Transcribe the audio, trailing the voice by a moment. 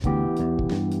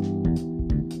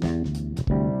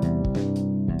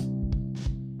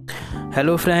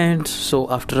Hello, friends.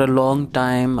 So, after a long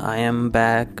time, I am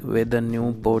back with a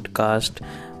new podcast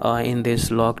in this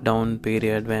lockdown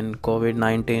period when COVID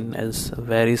 19 is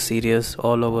very serious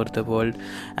all over the world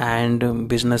and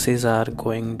businesses are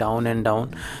going down and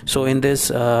down. So, in this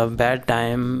bad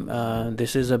time,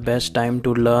 this is the best time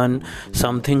to learn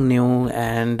something new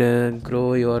and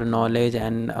grow your knowledge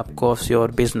and, of course, your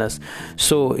business.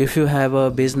 So, if you have a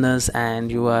business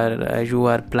and you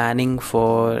are planning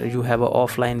for you have a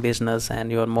offline business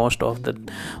and your most of the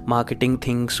marketing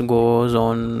things goes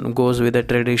with the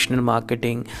traditional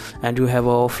marketing and you have a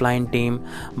offline team,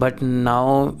 but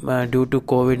now due to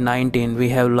COVID-19 we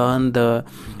have learned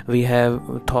we have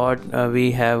thought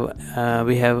we have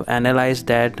analyzed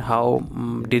that how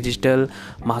digital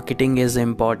marketing is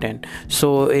important.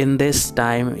 So in this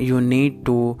time you need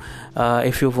to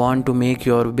if you want to make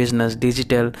your business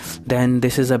digital, then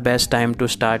this is the best time to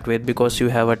start with because you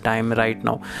have a time right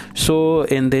now. So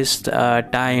in this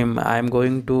time I'm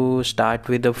going to start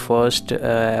with the first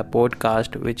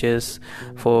podcast, which is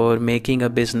for making a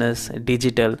business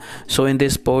digital. So in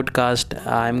this podcast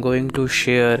I'm going to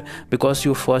share, because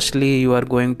firstly you are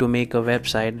going to make a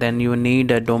website, then you need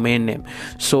a domain name.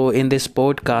 So in this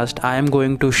podcast I am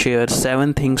going to share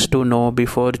 7 things to know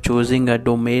before choosing a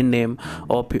domain name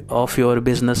of your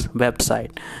business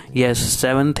website. Yes,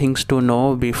 7 things to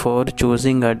know before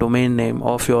choosing a domain name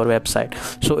of your website.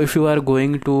 So if you are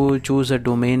going to choose a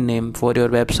domain name for your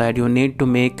website, you need to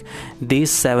make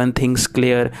these 7 things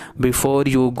clear before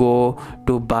you go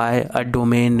to buy a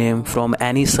domain name from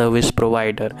any service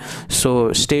provider.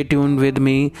 So stay tuned with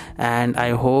me, and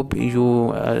I hope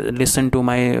you listen to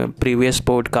my previous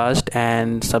podcast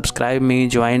and subscribe me,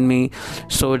 join me,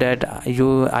 so that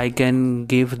I can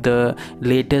give the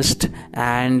latest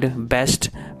and best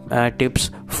tips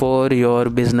for your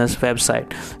business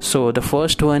website. So the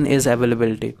first one is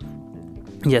availability.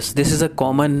 Yes, this is a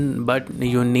common, but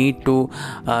you need to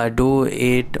do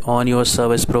it on your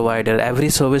service provider. Every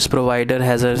service provider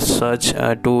has a search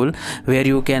tool where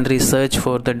you can research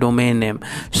for the domain name.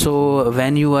 So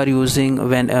when you are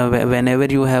whenever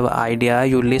you have idea,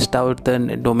 you list out the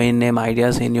domain name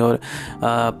ideas in your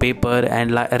paper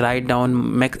and write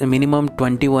down minimum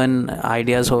 21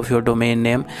 ideas of your domain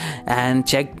name and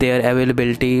check their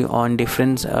availability on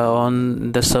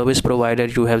on the service provider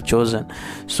you have chosen.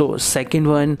 So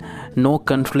second one, no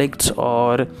conflicts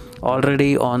or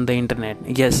already on the internet.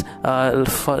 Yes,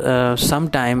 for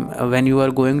sometime when you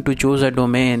are going to choose a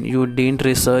domain, you didn't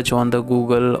research on the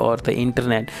Google or the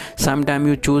internet. Sometime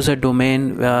you choose a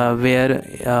domain where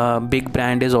big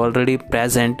brand is already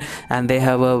present and they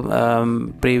have a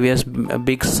previous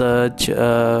big search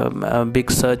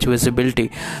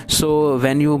visibility. So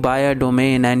when you buy a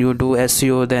domain and you do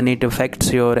SEO, then it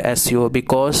affects your SEO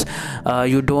because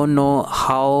you don't know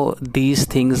how these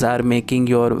things are making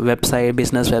your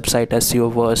business website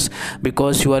SEO worse,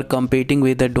 because you are competing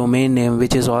with a domain name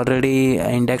which is already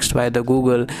indexed by the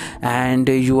Google and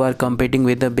you are competing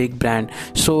with a big brand.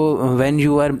 So when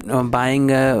you are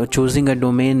choosing a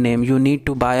domain name, you need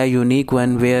to buy a unique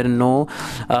one where no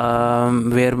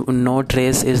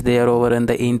trace is there over on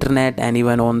the internet and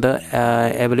even on the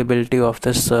availability of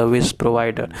the service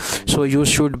provider. So you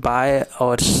should buy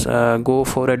or go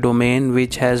for a domain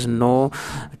which has no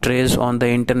trace on the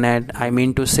internet. I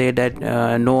mean to say that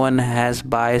no one has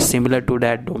buy similar to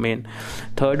that domain.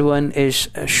 Third one is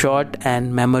short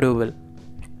and memorable.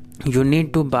 You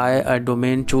need to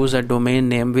choose a domain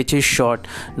name which is short,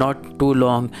 not too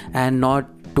long and not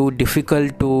too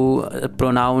difficult to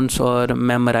pronounce or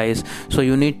memorize. So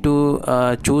you need to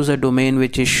choose a domain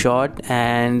which is short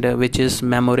and which is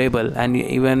memorable, and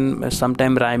even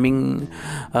sometimes rhyming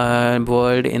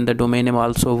word in the domain name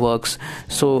also works.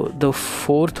 So the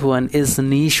fourth one is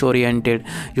niche oriented.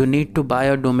 You need to buy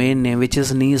a domain name which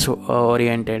is niche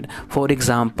oriented. For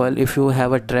example, if you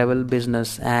have a travel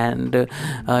business and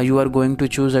you are going to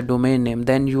choose a domain name,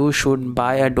 then you should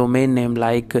buy a domain name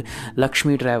like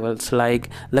Lakshmi Travels, like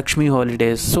Lakshmi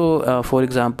Holidays. So for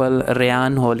example,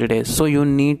 Rayan Holidays. So you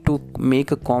need to make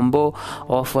a combo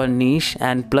of a niche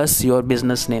and plus your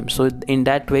business name. So in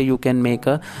that way you can make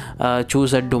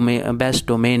choose a best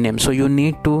domain name. So you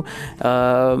need to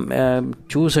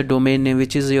choose a domain name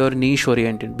which is your niche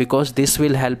oriented, because this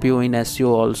will help you in SEO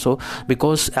also,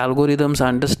 because algorithms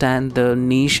understand the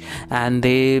niche and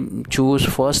they choose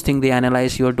first thing, they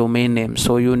analyze your domain name.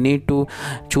 So you need to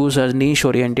choose a niche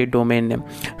oriented domain name.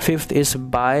 Fifth is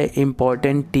buy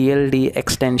important TLD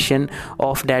extension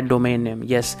of that domain name.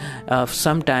 Yes,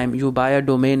 sometime you buy a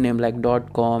domain name like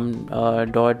 .com,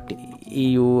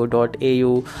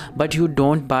 .eu, but you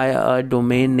don't buy a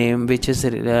domain name which is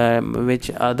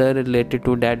which other related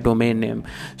to that domain name.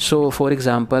 So for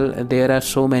example, there are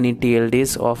so many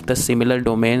TLDs of the similar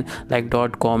domain like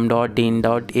 .com, .in,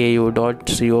 .au,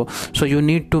 .co. So you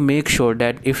need to make sure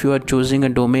that if you are choosing a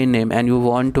domain name and you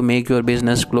want to make your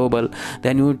business global,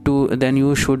 then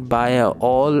you should buy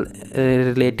all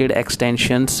related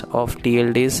extensions of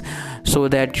TLDs, so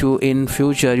that you in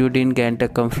future you didn't get a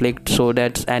conflict, so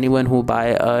that anyone who buy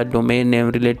a domain name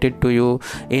related to you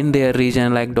in their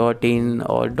region like .in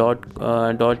or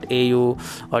 .au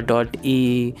or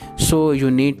 .e, so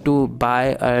you need to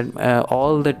buy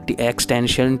all the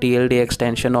extension TLD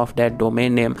extension of that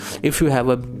domain name if you have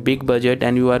a big budget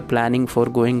and you are planning for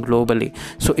going globally.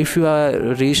 So if you are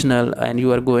regional and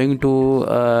you are going to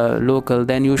local,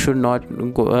 then you should not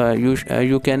go,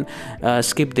 you can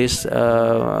skip this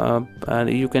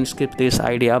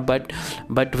idea, but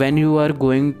when you are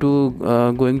going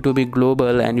to be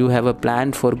global and you have a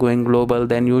plan for going global,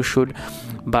 then you should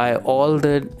buy all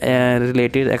the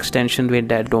related extension with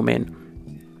that domain.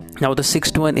 Now the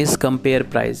sixth one is compare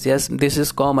price. Yes, this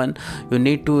is common.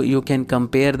 You can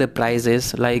compare the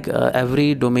prices, like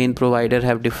every domain provider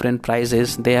have different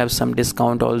prices. They have some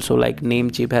discount also, like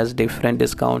Namecheap has different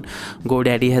discount,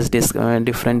 GoDaddy has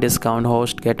different discount,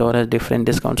 HostGator has different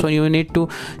discount. So you need to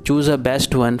choose a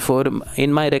best one.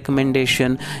 In my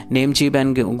recommendation, Namecheap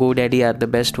and GoDaddy are the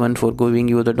best one for giving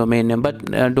you the domain name. But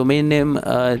domain name,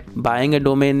 buying a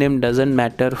domain name doesn't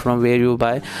matter from where you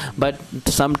buy, but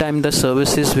sometimes the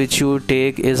services which you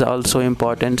take is also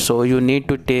important. So you need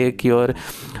to take your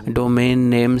domain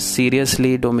name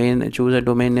seriously, choose a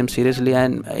domain name seriously,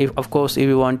 and if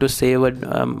you want to save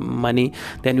money,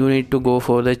 then you need to go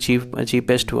for the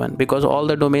cheapest one, because all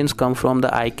the domains come from the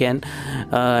ICANN,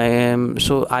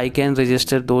 so ICANN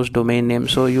register those domain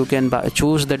names. So you can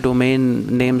choose the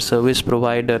domain name service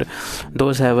provider,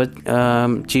 those have a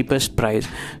cheapest price.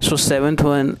 So seventh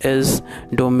one is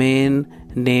domain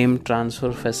name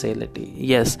transfer facility.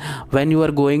 Yes, when you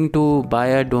are going to buy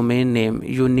a domain name,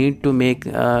 you need to make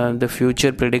the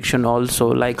future prediction also.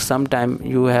 Like sometime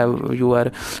you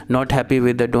are not happy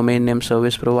with the domain name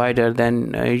service provider,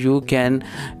 then you can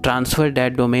transfer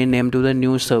that domain name to the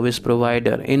new service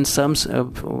provider.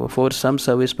 For some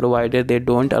service provider, they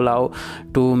don't allow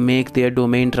to make their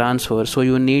domain transfer. So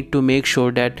you need to make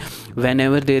sure that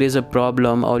whenever there is a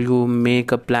problem or you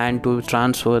make a plan to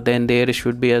transfer, then there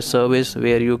should be a service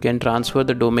where you can transfer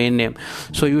the domain name.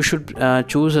 So you should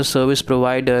choose a service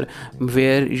provider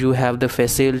where you have the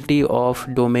facility of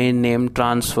domain name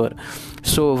transfer.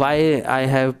 So why I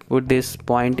have put this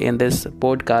point in this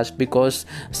podcast, because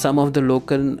some of the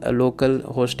local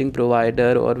hosting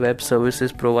provider or web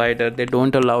services provider, they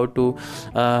don't allow to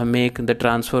make the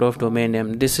transfer of domain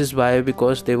name. This is why,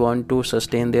 because they want to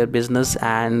sustain their business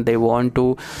and they want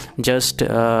to just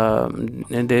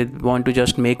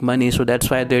make money. So that's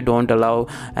why they don't allow,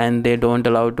 and they don't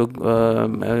allow to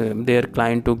their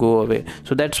client to go away.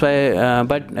 So that's why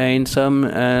but in some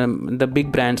the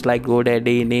big brands like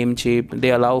GoDaddy, Namecheap,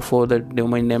 they allow for the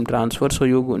domain name transfer. So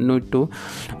you need to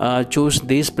choose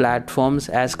these platforms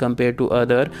as compared to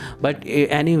other. But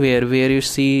anywhere where you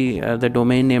see the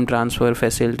domain name transfer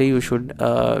facility, you should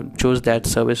choose that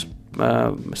services.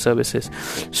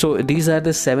 So these are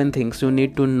the 7 things you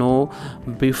need to know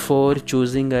before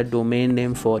choosing a domain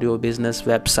name for your business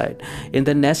website. In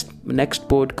the next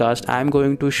podcast, I'm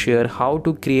going to share how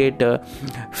to create a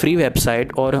free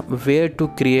website, or where to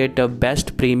create a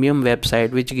best premium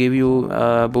website which give you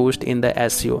a boost in the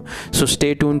SEO. So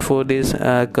stay tuned for this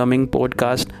coming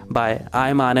podcast. Bye.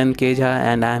 I'm Anand Keja,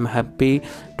 and I'm happy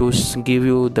to give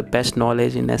you the best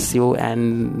knowledge in SEO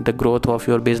and the growth of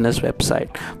your business website.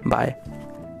 Bye.